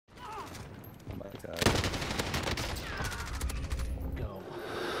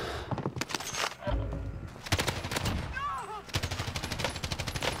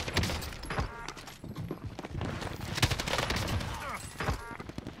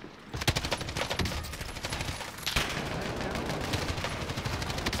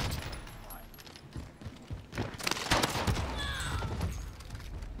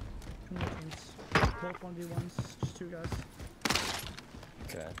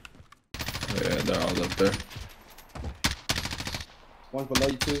Yeah, they're all up there. One's below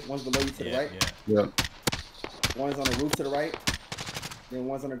you too. One's below you to the right. Yeah. One's on the roof to the right. Then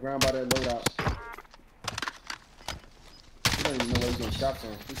one's on the ground by that loadout. You don't even know where he's getting shot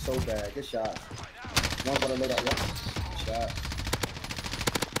from. He's so bad. Good shot. One's by the loadout. Yep. Good shot.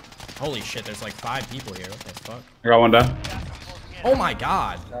 Holy shit, there's like 5 people here. What the fuck? I got one down. Oh my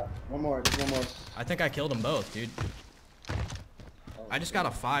god. One more. Just one more. I think I killed them both, dude. I just got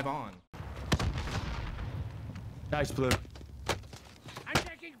a 5 on. Nice, Blue. I'm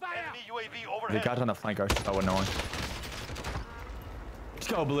taking fire. UAV overhead. They got on the flank, are so annoying. Let's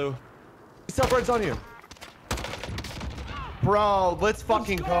go, Blue. Stop red's on you. Bro, let's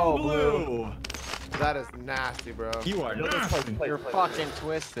fucking go, Blue. Blue. That is nasty, bro. You are nasty. You're fucking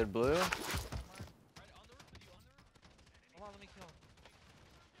twisted, Blue.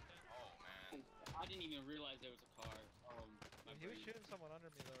 I didn't even realize there was a car. He was shooting someone under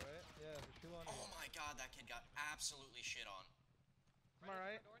me though, right? Yeah, there's people under me. Oh my god, that kid got absolutely shit on. Am I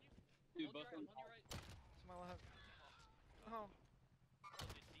right? Dude, both on To my left. Oh.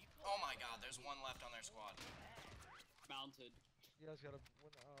 Oh my god, there's one left on their squad. mounted. You guys gotta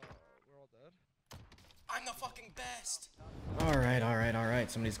win. We're all dead. I'm the fucking best. Alright.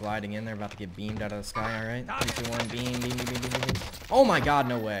 Somebody's gliding in. They're about to get beamed out of the sky. Alright. 3, 2, 1. Beam. Oh my god,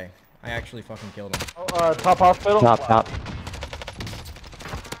 no way. I actually fucking killed him. Oh, top hospital? Top.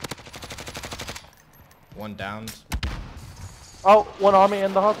 One downed. Oh, one army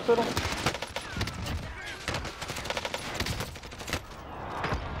in the hospital.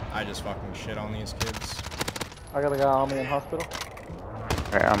 I just fucking shit on these kids. I got a guy army in hospital.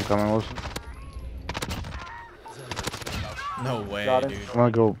 Alright, I'm coming, Wilson. No way, Got him. dude. I'm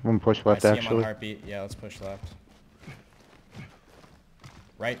gonna go one push left, I see him on actually. heartbeat. Yeah, let's push left.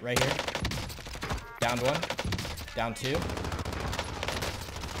 Right here. Downed 1. Down 2.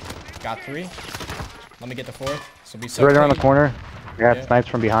 Got 3. Let me get the 4th. So be so Right around the clean. corner. We have Yeah. snipes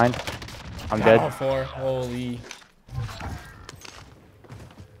from behind. I'm Got dead. all 4. Holy.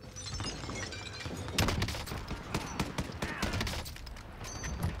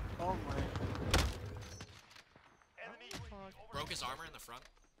 Oh my. Broke his armor in the front.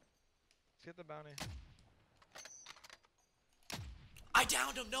 Let's get the bounty. I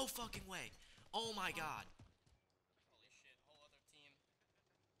downed him. No fucking way. Oh my god. Holy shit. Whole other team.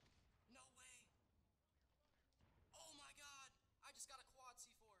 No way. Oh my god. I just got a quad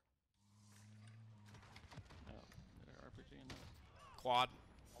C4. RPG in there. Quad.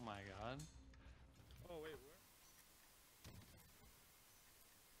 Oh my god. Oh wait, where?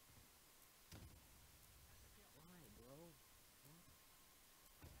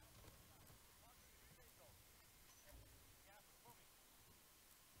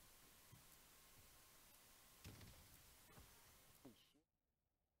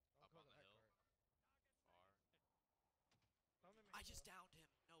 I just downed him.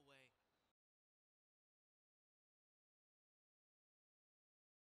 No way.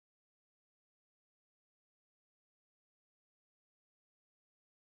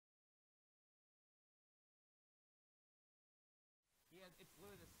 Yeah, it's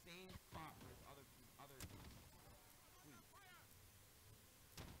literally the same spot where other fleet.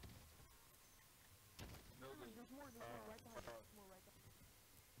 There's more right behind. There's more right behind.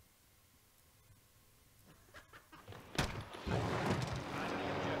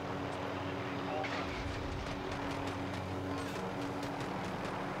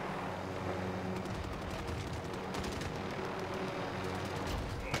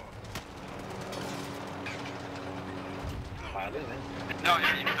 No,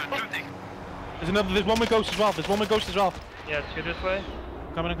 two things. There's one with ghost as well. Yeah, 2 this way.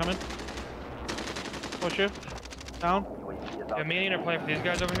 Coming. Push you. Down. Yeah, me and Ian are playing for these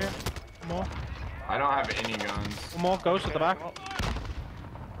guys over here. One more. I don't have any guns. One more. Ghost at the back.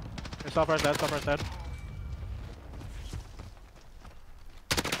 Stop right dead.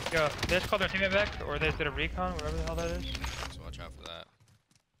 Yo, they just called their teammate back, or they did a recon, whatever the hell that is. So watch out for that.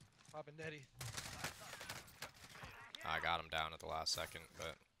 Popping daddy. I got him down at the last second,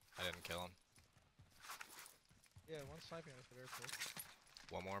 but I didn't kill him. Yeah, one sniping us at airport.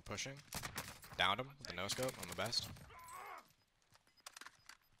 One more pushing. Downed him with the no scope. I'm the best.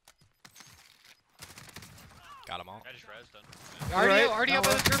 Got them all. I just rezzed him. Already up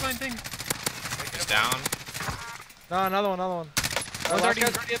by the turbine thing. He's down. No, another one. One's already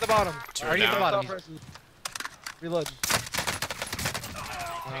at the bottom. Two Already at the down. bottom. Reload.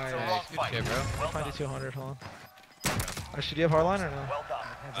 Nice. Good shit, bro. 2200, hold on. Should you have hardline or no?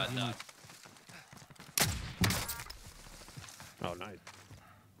 No. Oh, nice.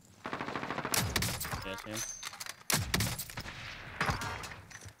 Yes, man.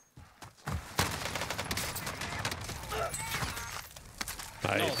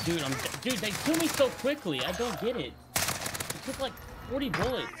 No, dude, dude, they kill me so quickly. I don't get it. It took like 40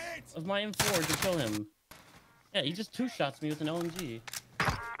 bullets of my M4 to kill him. Yeah, he just two-shots me with an LMG.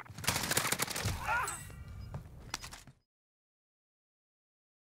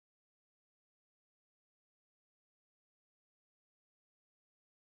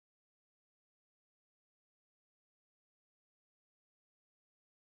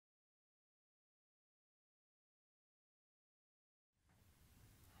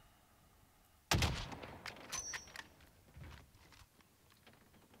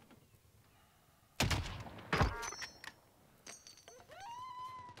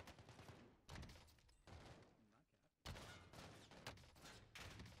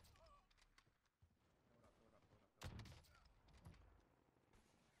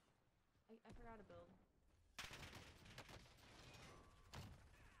 I forgot to build.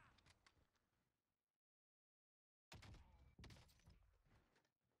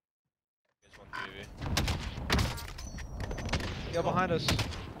 Yeah, behind us.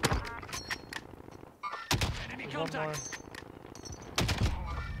 Enemy There's one more.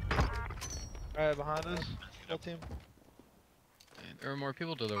 Alright, behind us. Full team. There are more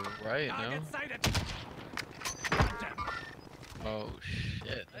people to the right, no? Oh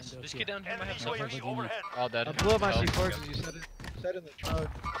shit. Just get down here. I have UAV something. overhead. All dead. I blew up my Help. C4 because you said in the truck.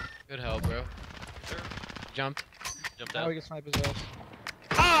 Good help, bro. Jump. Jumped Now out. we can snipe his ass.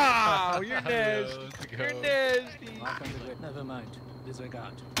 Oh, you're nasty. Let's You're go. nasty. Never mind.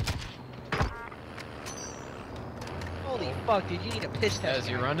 Disregard. Holy fuck, dude, you need a piss test. Is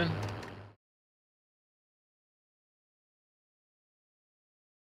he running?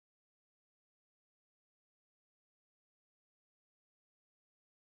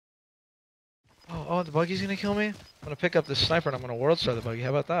 Oh, the buggy's gonna kill me? I'm gonna pick up this sniper and I'm gonna world star the buggy. How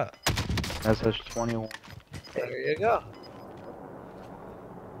about that? SS21. There you go.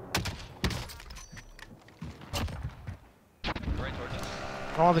 Right towards us.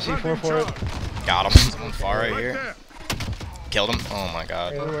 I want the C4 for it. Got him. Someone far right here. Killed him. Oh my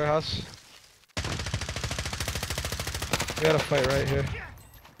god. Right, the warehouse. We gotta fight right here.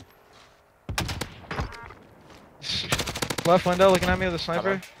 Left window looking at me with a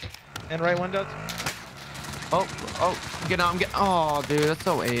sniper. And right window. Oh, get out, I'm getting. Oh, dude, that's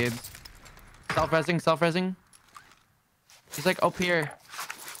so AIDS. Self-resing. He's like up here.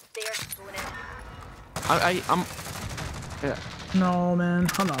 I'm. Yeah. No, man.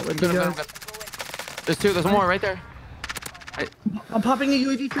 I'm not with you guys. There's two. There's one more right there. I'm popping a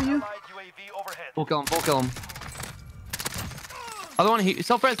UAV for you. UAV overhead. Full kill him. Other one. He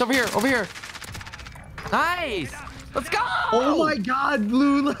self-res over here. Nice. Let's go. Oh my God,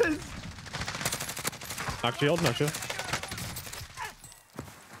 Blue. Let's. Knock shield.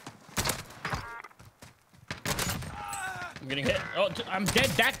 I'm getting hit. Oh, I'm dead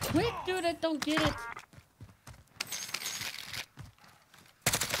that quick, dude. I don't get it.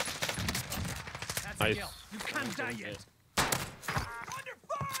 Nice. You can't die yet.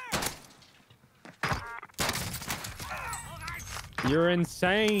 You're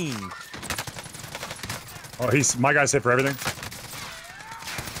insane. Oh, my guy's hit for everything.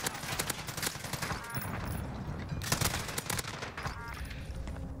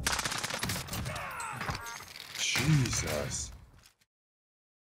 Jesus.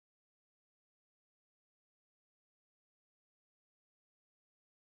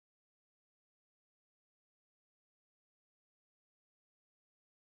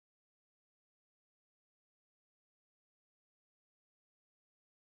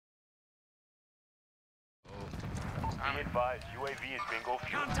 Be advised, UAV is bingo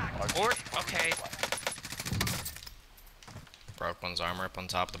fuel. Or, okay. Broke one's armor up on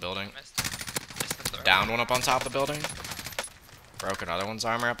top of the building. Downed one up on top of the building. Broke another one's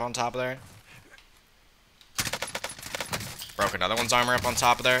armor up on top of there. Broke another one's armor up on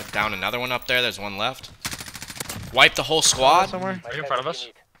top of there. Down another one up there. There's one left. Wipe the whole squad. Somewhere. Right here in front of us.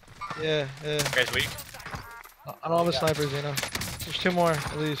 Yeah. Guys weak. I don't have a snipers, you know. There's two more,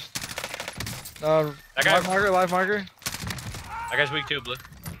 at least. That guy. Live marker. That guy's weak too, Blue.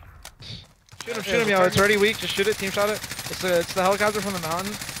 Shoot him, yo. It's already weak. Just shoot it. Team shot it. It's the helicopter from the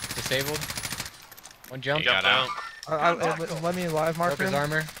mountain. Disabled. One jump. He got out. Let me live marker Broke his him.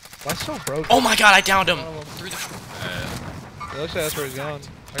 armor. Why so broken? Oh my god, I downed him. Through the. It looks like that's where he's going.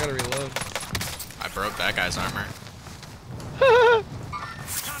 I gotta reload. I broke that guy's armor.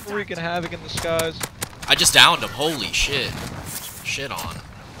 Freaking havoc in the skies. I just downed him. Holy shit. Shit on.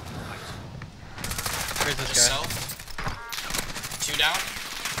 Where's this guy? Self. 2 down.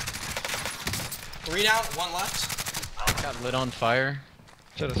 3 down. 1 left. Got lit on fire.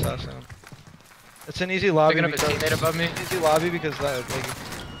 Should assassin him. It's an easy lobby. Picking up a because, teammate above me. Easy lobby because that,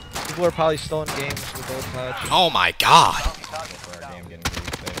 like, people are probably still in games with old patch. Oh my god!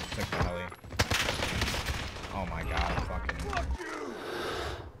 Oh my god, fucking.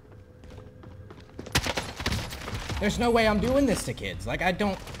 There's no way I'm doing this to kids. Like, I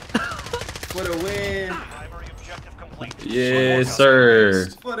don't. For the win. Yes, sir.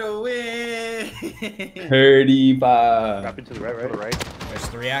 For the win. 35. Drop into the right, right? right. There's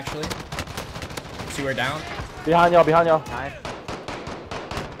 3 actually. 2 are down. Behind y'all, behind y'all. Nice.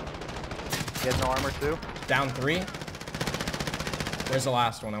 He has no armor too. Down 3. Where's the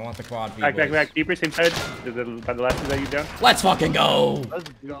last one? I want the quad feed. Back. Deeper, same side. By the last two that you down. Let's fucking go! Let's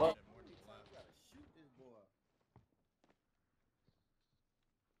go.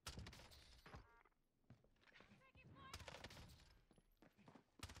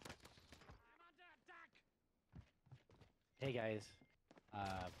 Hey guys,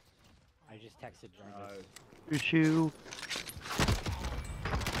 I just texted Jarvis. Choo-choo.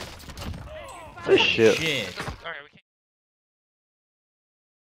 Shit. Alright, we can't.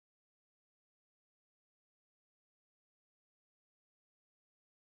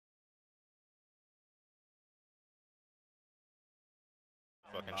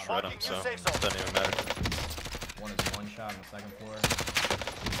 Fucking shred him, so it doesn't even matter. One is 1 shot on the 2nd floor.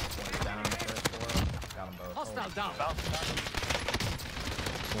 1 is down on the 1st floor. Got them both. Hostile down.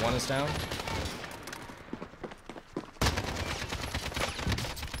 1 is down.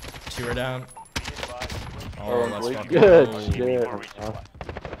 2 are down. Oh, let's fucking good go. shit.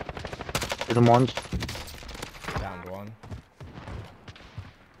 Hit him once. Down 1.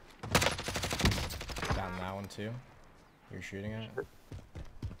 Down that one too. You're shooting at?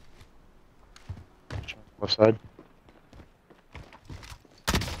 Left side.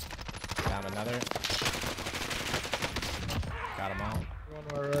 Down another. Got him all. One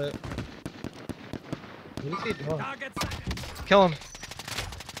to our right. What is he doing? Kill him.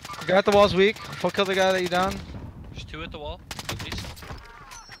 The guy at the wall's weak. Full kill the guy that you down. There's 2 at the wall. Please.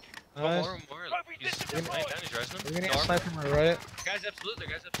 Nice. More. He's laying down, he's rising him. We're gonna No get armor. sniped from our right. Guys absolute,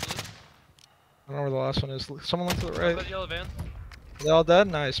 guys absolute. I don't know where the last one is. Someone look to the By right. the yellow van. They all dead?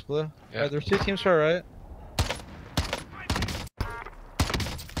 Nice, blue. Yeah. Alright, there's 2 teams to our right.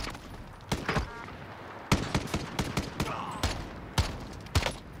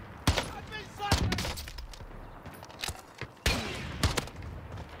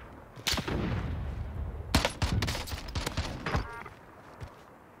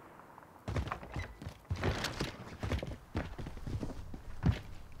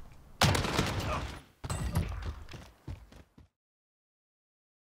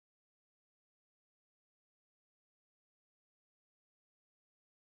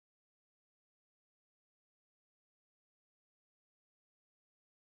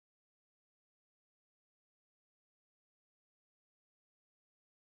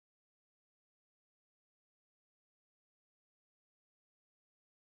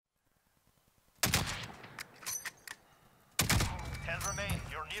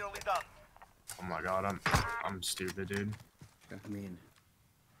 Nearly done. Oh my god, I'm stupid, dude. I mean,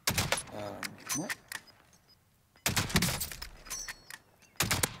 what?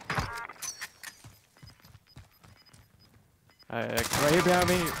 Right here behind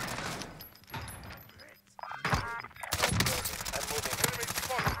me.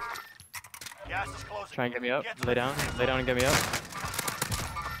 Gas is closing. Try and get me up. Lay down and get me up.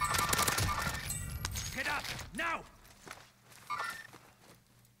 Get up now.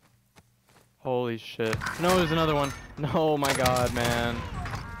 Holy shit. No, there's another one. No, my god, man.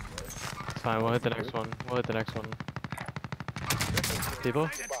 It's fine, we'll hit the next one. People?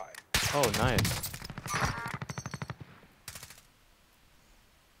 Oh, nice.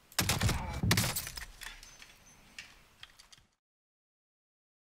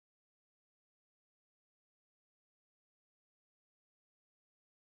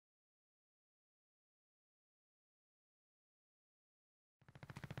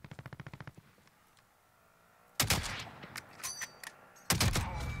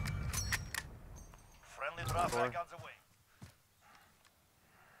 Friendly drop back on the way.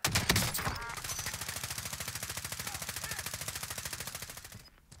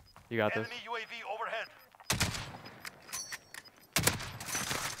 You got this. Enemy UAV overhead. 10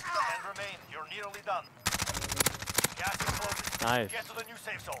 remain. You're nearly done. Gas is closing. Nice. Get to the new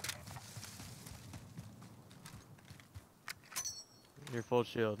safe zone. You're full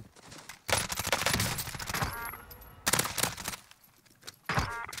shield.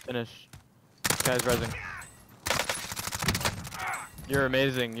 Finish. This guy's rezzing. You're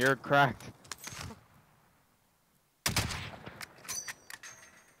amazing. You're cracked.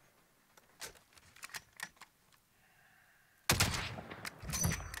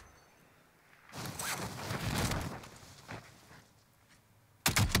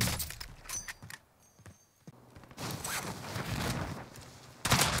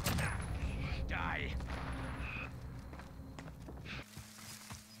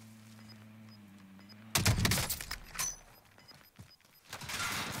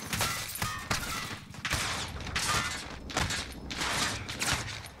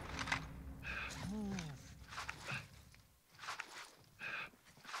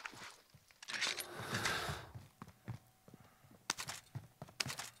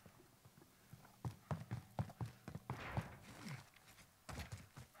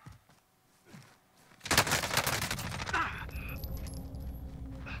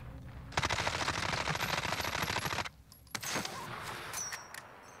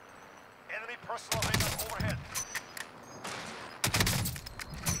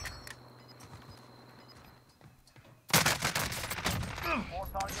 More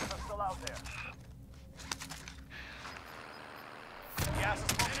targets are still out there. Gas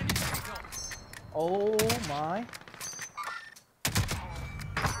is moving. Oh my.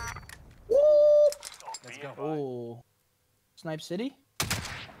 Let's go. Oh. Snipe City?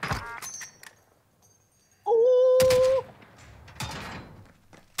 Oh!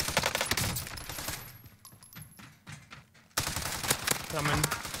 Coming.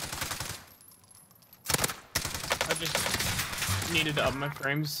 I just needed to up my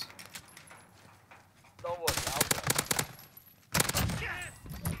frames. Don't worry, I'll go.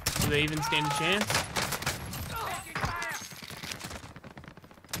 Do they even stand a chance?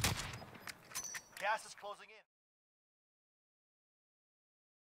 Gas is closing in.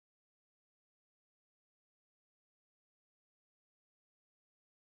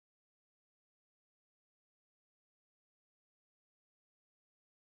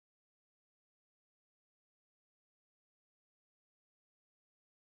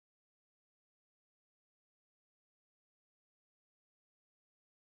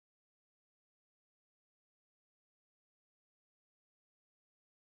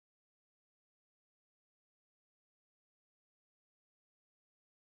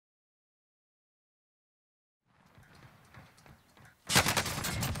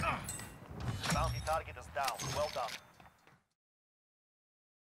 Bounty target is down. Well done.